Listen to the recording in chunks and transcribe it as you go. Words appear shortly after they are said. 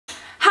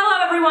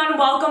everyone,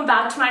 welcome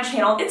back to my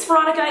channel. It's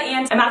Veronica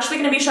and I'm actually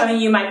going to be showing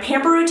you my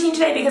pamper routine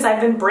today because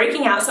I've been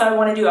breaking out. So I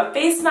want to do a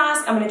face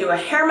mask, I'm going to do a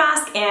hair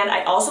mask, and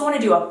I also want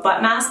to do a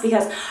butt mask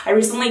because I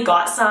recently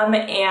got some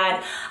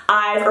and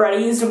I've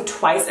already used them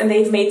twice and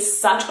they've made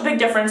such a big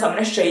difference. So I'm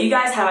going to show you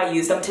guys how I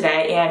use them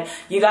today and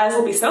you guys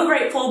will be so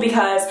grateful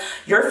because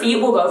your feet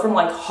will go from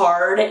like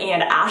hard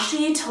and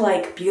ashy to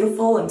like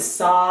beautiful and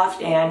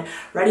soft and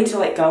ready to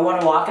like go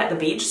on a walk at the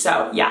beach.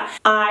 So yeah,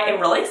 I am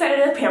really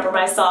excited to pamper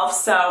myself.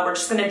 So we're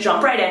just going to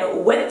jump right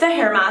in with the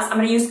hair mask. I'm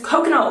going to use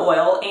coconut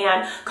oil,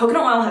 and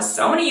coconut oil has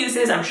so many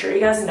uses. I'm sure you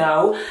guys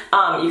know.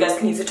 You guys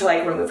can use it to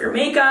like remove your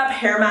makeup,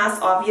 hair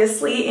mask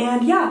obviously,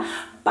 and yeah.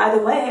 By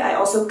the way, I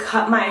also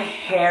cut my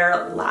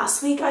hair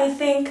last week, I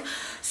think.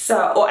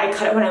 So, I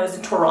cut it when I was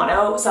in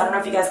Toronto, so I don't know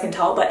if you guys can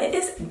tell, but it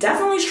is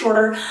definitely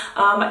shorter.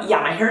 Yeah,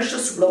 my hair is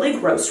just really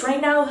gross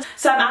right now.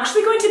 So I'm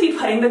actually going to be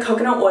putting the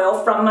coconut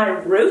oil from my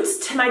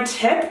roots to my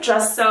tip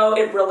just so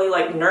it really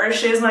like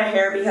nourishes my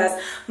hair because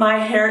my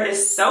hair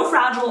is so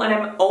fragile and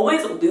I'm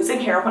always losing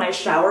hair when I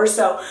shower.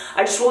 So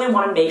I just really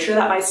want to make sure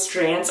that my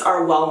strands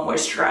are well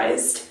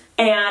moisturized.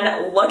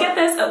 And look at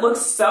this, it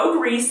looks so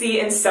greasy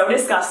and so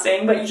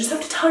disgusting, but you just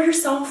have to tell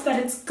yourself that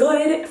it's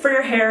good for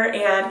your hair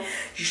and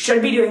you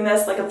should be doing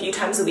this like a few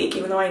times a week,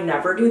 even though I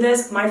never do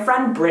this. My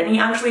friend Brittany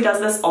actually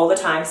does this all the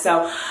time,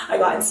 so I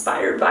got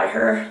inspired by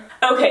her.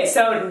 Okay,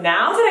 so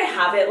now that I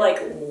have it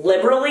like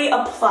liberally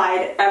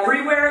applied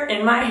everywhere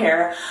in my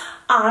hair,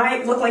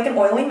 I look like an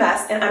oily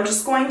mess and I'm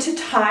just going to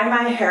tie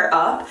my hair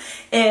up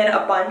in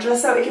a bun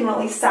just so it can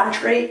really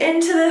saturate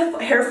into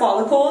the hair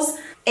follicles.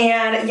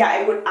 And yeah,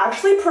 I would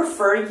actually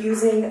prefer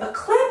using a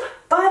clip,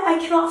 but I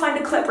cannot find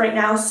a clip right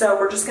now, so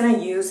we're just gonna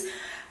use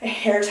a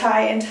hair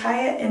tie and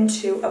tie it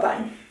into a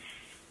bun.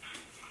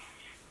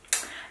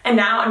 And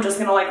now I'm just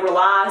gonna like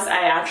relax.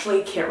 I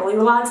actually can't really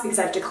relax because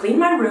I have to clean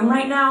my room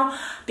right now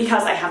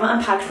because I haven't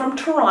unpacked from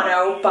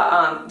Toronto,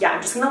 but yeah,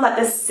 I'm just gonna let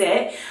this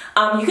sit.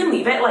 You can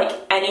leave it like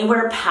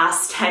anywhere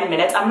past 10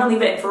 minutes. I'm gonna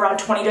leave it in for around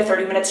 20 to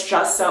 30 minutes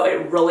just so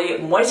it really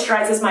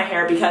moisturizes my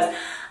hair because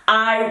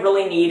I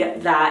really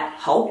need that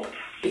help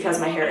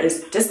because my hair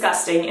is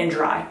disgusting and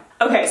dry.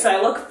 Okay, so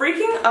I look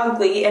freaking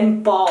ugly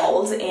and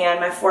bald and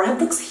my forehead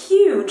looks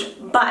huge.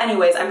 But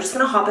anyways, I'm just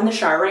gonna hop in the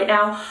shower right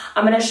now.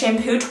 I'm gonna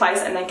shampoo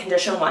twice and then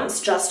condition once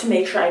just to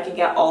make sure I can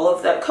get all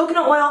of the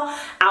coconut oil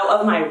out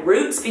of my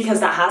roots because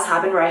that has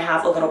happened where I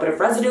have a little bit of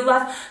residue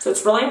left. So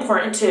it's really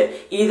important to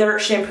either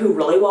shampoo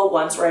really well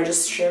once or I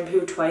just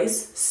shampoo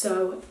twice.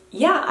 So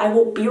yeah, I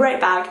will be right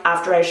back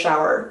after I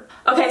shower.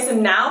 Okay, so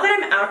now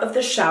that I'm out of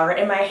the shower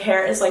and my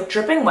hair is like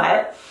dripping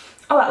wet,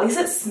 oh, at least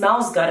it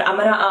smells good. I'm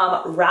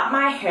gonna wrap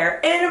my hair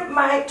in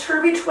my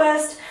turby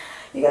twist.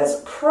 You guys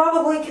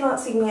probably cannot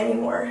see me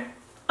anymore.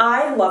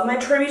 I love my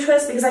turby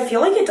twist because I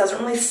feel like it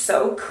doesn't really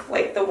soak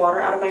like the water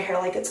out of my hair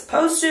like it's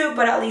supposed to,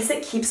 but at least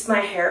it keeps my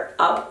hair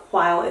up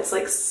while it's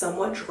like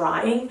somewhat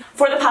drying.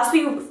 For the past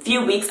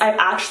few weeks, I've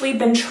actually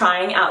been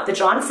trying out the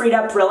John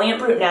Frieda Brilliant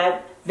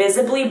Brunette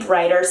Visibly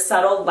Brighter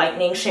Subtle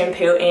Lightening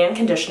Shampoo and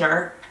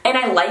Conditioner. And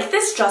I like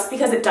this just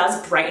because it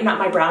does brighten up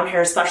my brown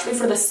hair, especially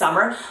for the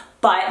summer.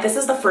 But this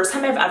is the first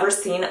time I've ever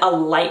seen a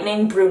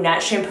lightening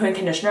brunette shampoo and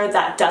conditioner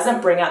that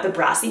doesn't bring out the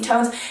brassy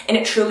tones, and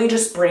it truly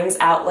just brings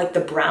out like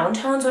the brown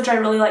tones, which I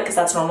really like because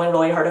that's normally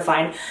really hard to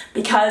find.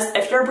 Because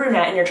if you're a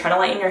brunette and you're trying to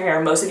lighten your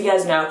hair, most of you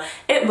guys know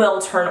it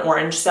will turn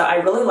orange. So I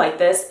really like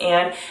this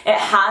and it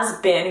has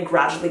been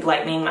gradually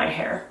lightening my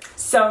hair.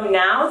 So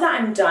now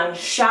that I'm done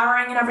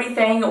showering and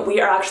everything,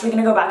 we are actually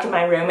gonna go back in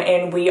my room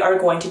and we are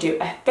going to do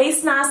a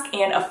face mask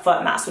and a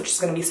foot mask, which is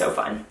gonna be so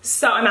fun.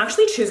 So I'm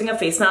actually choosing a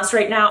face mask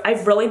right now.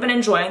 I've really been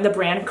enjoying the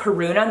brand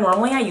Karuna.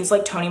 Normally I use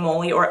like Tony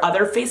Moly or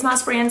other face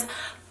mask brands,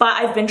 but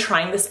I've been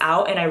trying this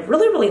out and I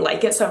really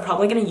like it, so I'm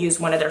probably gonna use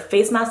one of their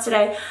face masks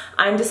today.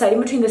 I'm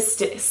deciding between the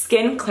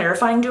Skin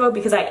Clarifying Duo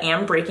because I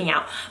am breaking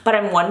out, but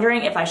I'm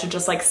wondering if I should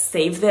just like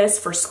save this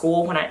for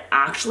school when I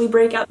actually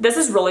break out. This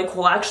is really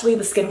cool actually,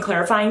 the Skin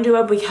Clarifying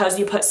Duo, because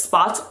you put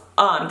spots,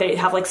 they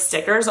have like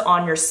stickers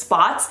on your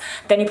spots,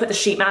 then you put the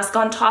sheet mask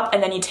on top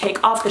and then you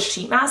take off the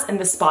sheet mask and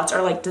the spots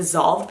are like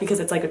dissolved because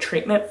it's like a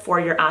treatment for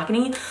your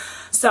acne.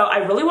 So I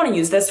really want to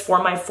use this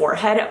for my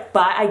forehead,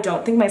 but I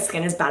don't think my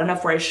skin is bad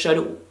enough where I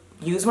should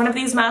use one of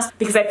these masks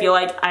because I feel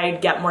like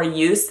I'd get more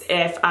use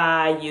if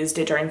I used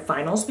it during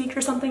finals week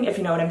or something, if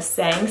you know what I'm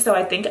saying. So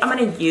I think I'm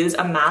gonna use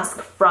a mask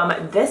from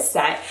this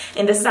set,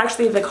 and this is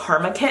actually the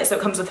Karma kit. So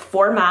it comes with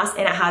 4 masks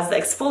and it has the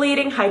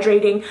exfoliating,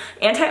 hydrating,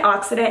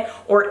 antioxidant,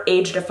 or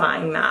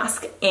age-defying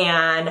mask.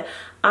 And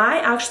I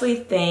actually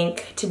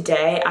think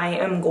today I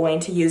am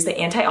going to use the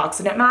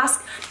antioxidant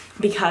mask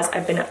because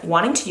I've been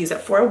wanting to use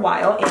it for a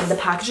while and the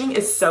packaging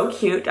is so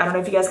cute. I don't know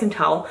if you guys can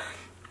tell,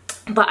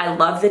 but I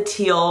love the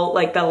teal,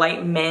 like the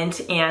light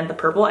mint and the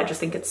purple. I just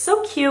think it's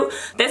so cute.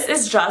 This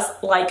is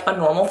just like a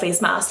normal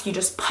face mask. You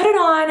just put it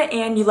on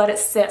and you let it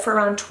sit for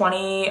around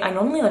 20. I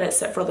normally let it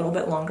sit for a little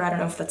bit longer. I don't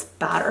know if that's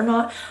bad or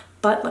not,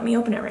 but let me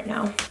open it right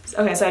now.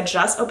 Okay, so I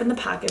just opened the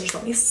package.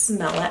 Let me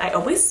smell it. I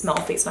always smell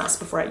face masks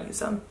before I use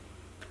them.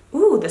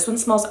 Ooh, this one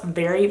smells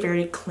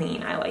very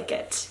clean. I like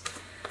it.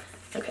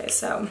 Okay,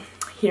 so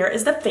here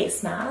is the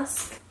face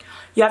mask.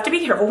 You have to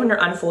be careful when you're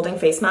unfolding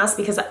face masks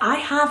because I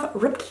have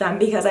ripped them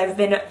because I've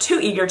been too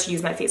eager to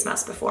use my face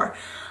mask before.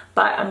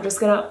 But I'm just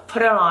gonna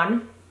put it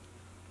on.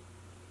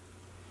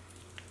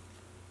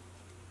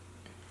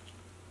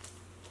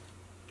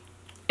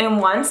 And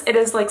once it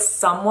is like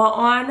somewhat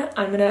on,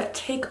 I'm gonna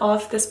take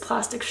off this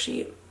plastic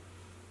sheet.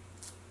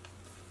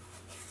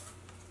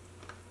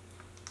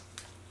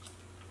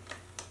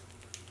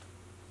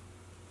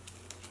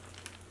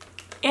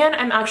 And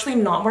I'm actually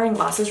not wearing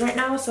glasses right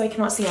now, so I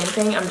cannot see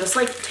anything. I'm just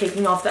like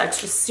taking off the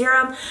extra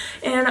serum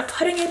and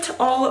putting it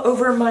all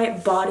over my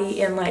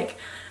body and like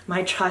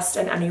my chest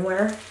and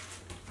anywhere.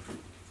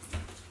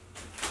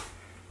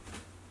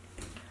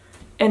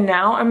 And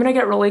now I'm gonna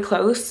get really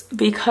close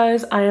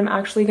because I am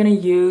actually gonna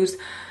use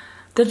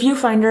the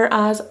viewfinder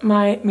as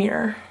my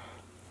mirror.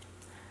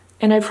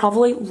 And I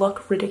probably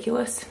look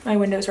ridiculous. My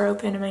windows are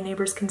open and my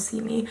neighbors can see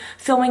me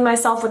filming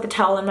myself with a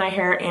towel in my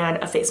hair and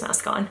a face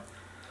mask on.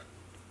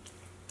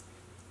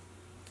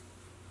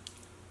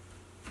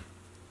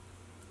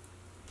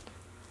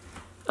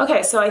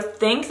 Okay, so I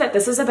think that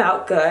this is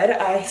about good.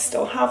 I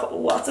still have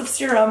lots of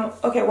serum.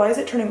 Okay, why is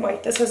it turning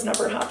white? This has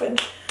never happened.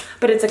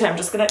 But it's okay, I'm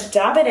just gonna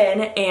dab it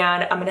in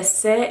and I'm gonna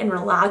sit and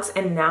relax,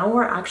 and now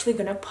we're actually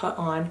gonna put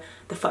on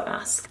the foot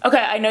mask. Okay,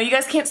 I know you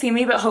guys can't see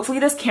me, but hopefully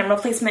this camera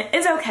placement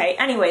is okay.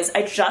 Anyways,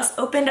 I just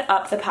opened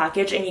up the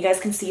package and you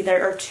guys can see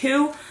there are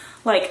two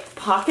like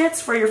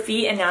pockets for your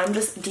feet, and now I'm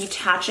just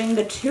detaching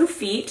the 2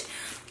 feet.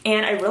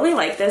 And I really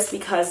like this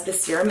because the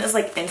serum is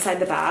like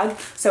inside the bag.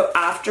 So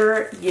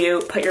after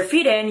you put your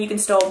feet in, you can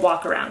still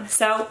walk around.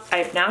 So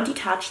I've now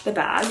detached the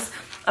bags.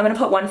 I'm gonna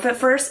put 1 foot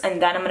first and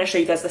then I'm gonna show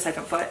you guys the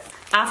 2nd foot.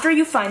 After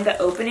you find the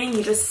opening,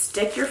 you just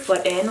stick your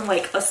foot in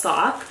like a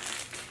sock.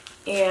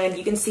 And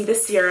you can see the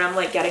serum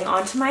like getting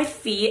onto my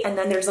feet, and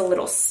then there's a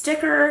little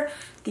sticker.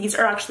 These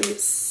are actually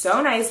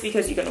so nice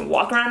because you can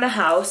walk around the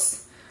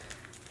house.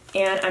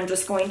 And I'm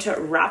just going to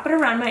wrap it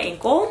around my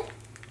ankle.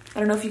 I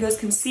don't know if you guys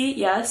can see,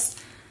 yes.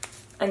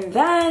 And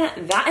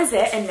then that is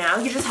it, and now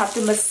you just have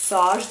to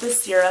massage the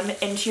serum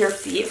into your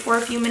feet for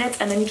a few minutes,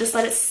 and then you just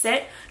let it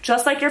sit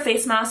just like your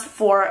face mask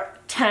for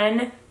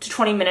 10 to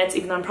 20 minutes,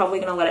 even though I'm probably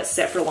gonna let it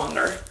sit for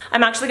longer.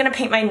 I'm actually gonna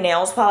paint my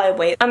nails while I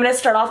wait. I'm gonna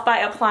start off by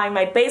applying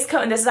my base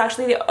coat, and this is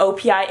actually the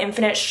OPI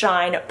Infinite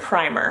Shine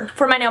Primer.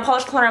 For my nail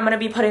polish color, I'm gonna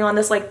be putting on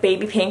this like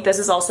baby pink. This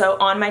is also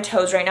on my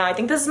toes right now. I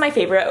think this is my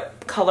favorite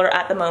color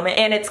at the moment,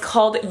 and it's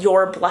called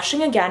You're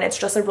Blushing Again. It's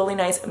just a really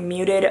nice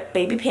muted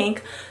baby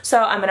pink.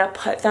 So I'm gonna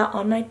put that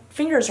on my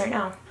fingers right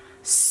now.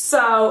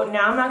 So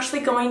now I'm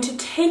actually going to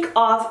take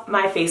off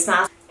my face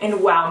mask.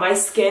 And wow, my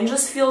skin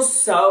just feels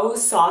so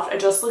soft. I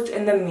just looked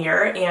in the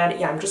mirror and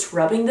yeah, I'm just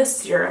rubbing the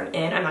serum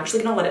in. I'm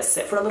actually gonna let it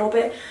sit for a little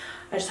bit.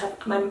 I just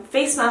have my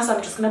face mask,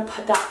 I'm just gonna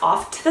put that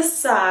off to the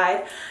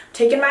side.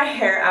 Taking my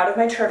hair out of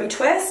my turvy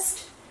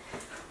twist.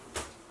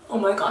 Oh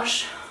my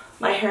gosh,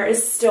 my hair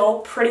is still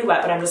pretty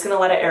wet, but I'm just gonna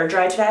let it air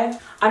dry today.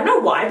 I don't know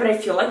why, but I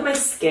feel like my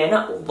skin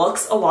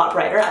looks a lot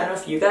brighter. I don't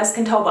know if you guys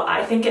can tell, but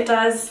I think it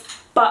does.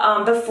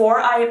 But before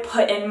I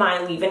put in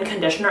my leave-in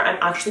conditioner, I'm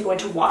actually going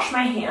to wash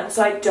my hands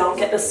so I don't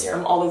get the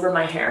serum all over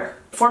my hair.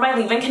 For my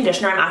leave-in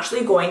conditioner, I'm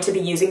actually going to be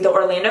using the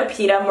Orlando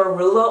Pita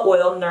Marula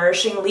Oil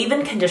Nourishing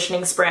Leave-In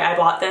Conditioning Spray. I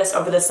bought this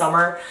over the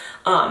summer.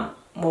 Well,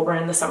 we're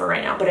in the summer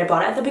right now, but I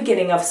bought it at the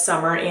beginning of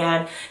summer,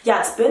 and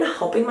yeah, it's been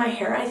helping my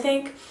hair, I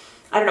think.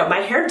 I don't know, my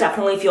hair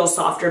definitely feels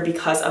softer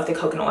because of the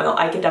coconut oil.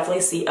 I can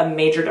definitely see a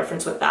major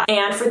difference with that.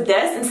 And for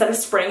this, instead of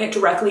spraying it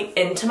directly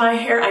into my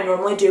hair, I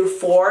normally do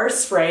 4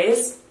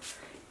 sprays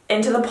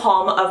into the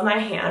palm of my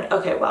hand.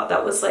 Okay, wow,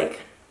 that was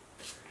like,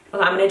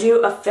 okay, I'm gonna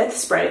do a 5th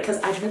spray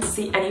because I didn't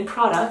see any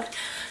product.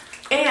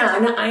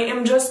 And I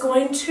am just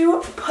going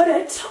to put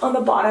it on the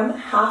bottom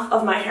half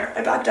of my hair.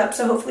 I backed up,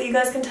 so hopefully you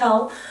guys can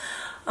tell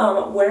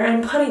where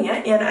I'm putting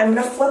it. And I'm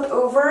gonna flip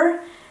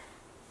over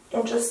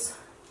and just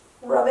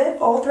rub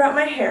it all throughout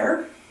my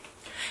hair.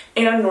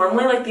 And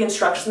normally, like, the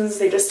instructions,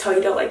 they just tell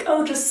you to like,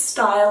 oh, just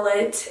style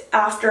it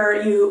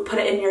after you put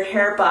it in your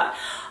hair, but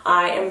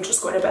I am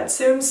just going to bed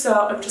soon,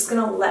 so I'm just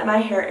gonna let my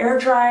hair air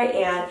dry,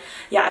 and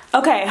yeah.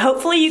 Okay,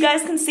 hopefully you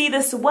guys can see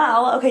this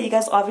well. Okay, you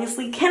guys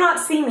obviously cannot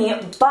see me,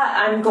 but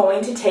I'm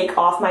going to take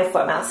off my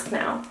foot mask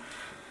now.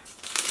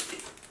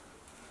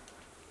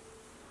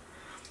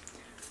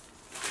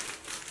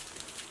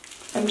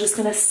 I'm just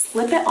gonna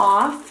slip it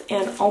off,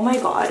 and oh my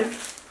god.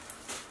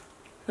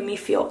 Let me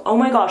feel. Oh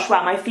my gosh,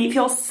 wow, my feet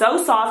feel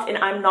so soft, and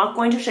I'm not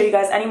going to show you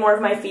guys any more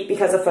of my feet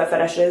because of foot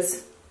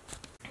fetishes.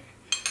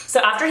 So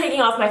after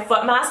taking off my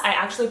foot mask, I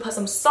actually put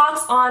some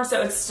socks on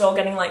so it's still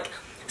getting like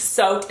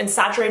soaked and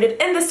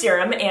saturated in the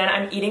serum, and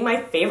I'm eating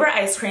my favorite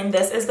ice cream.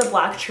 This is the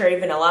black cherry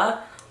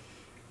vanilla.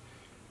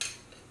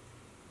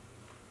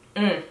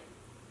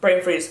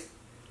 Brain freeze.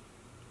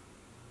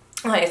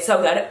 Okay, it's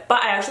so good.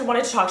 But I actually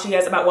wanted to talk to you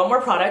guys about one more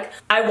product.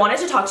 I wanted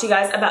to talk to you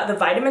guys about the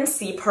vitamin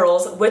C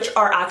pearls, which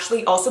are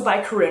actually also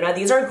by Karuna.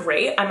 These are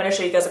great. I'm gonna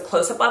show you guys a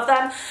close-up of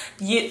them.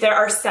 There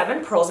are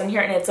 7 pearls in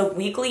here, and it's a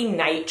weekly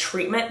night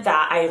treatment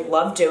that I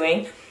love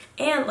doing.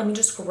 And let me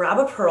just grab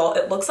a pearl.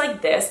 It looks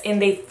like this,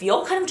 and they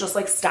feel kind of just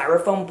like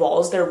styrofoam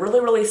balls. They're really,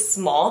 really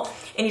small,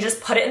 and you just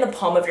put it in the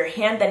palm of your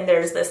hand. Then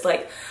there's this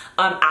like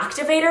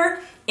activator,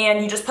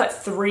 and you just put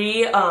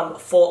three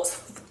full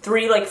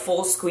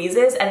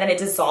squeezes, and then it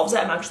dissolves it.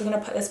 I'm actually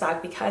gonna put this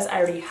back because I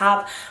already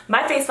have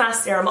my face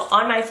mask serum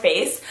on my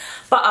face.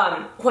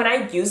 But when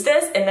I use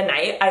this in the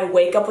night, I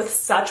wake up with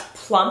such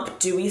plump,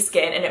 dewy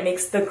skin, and it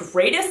makes the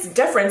greatest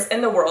difference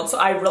in the world. So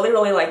I really,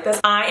 really like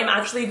this. I am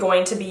actually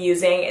going to be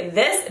using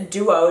this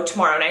duo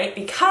tomorrow night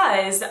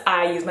because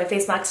I use my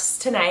face masks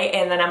tonight,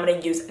 and then I'm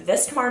gonna use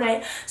this tomorrow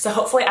night. So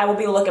hopefully I will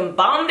be looking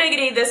bomb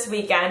diggity this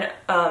weekend.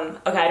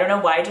 Okay, I don't know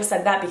why I just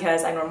said that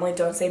because I normally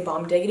don't say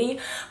bomb diggity.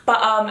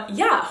 But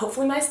yeah,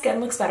 hopefully my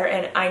skin looks better,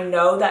 and I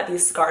know that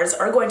these scars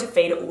are going to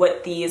fade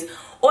with these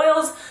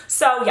oils.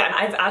 So yeah,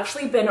 I've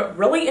actually been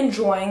really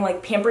enjoying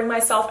like pampering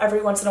myself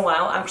every once in a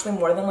while, actually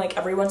more than like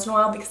every once in a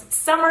while because it's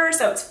summer,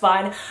 so it's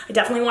fun. I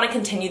definitely want to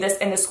continue this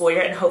in the school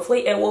year, and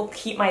hopefully it will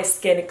keep my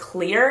skin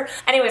clear.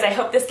 Anyways, I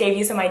hope this gave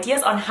you some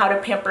ideas on how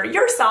to pamper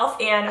yourself,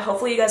 and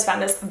hopefully you guys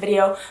found this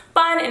video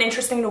fun and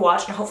interesting to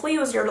watch, and hopefully it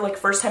was your like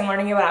first time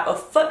learning about a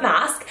foot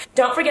mask.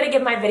 Don't forget to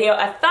give my video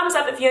a thumbs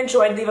up if you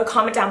enjoyed, leave a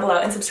comment down below,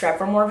 and subscribe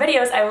for more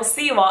videos. I will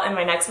see you all in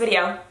my next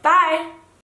video. Bye!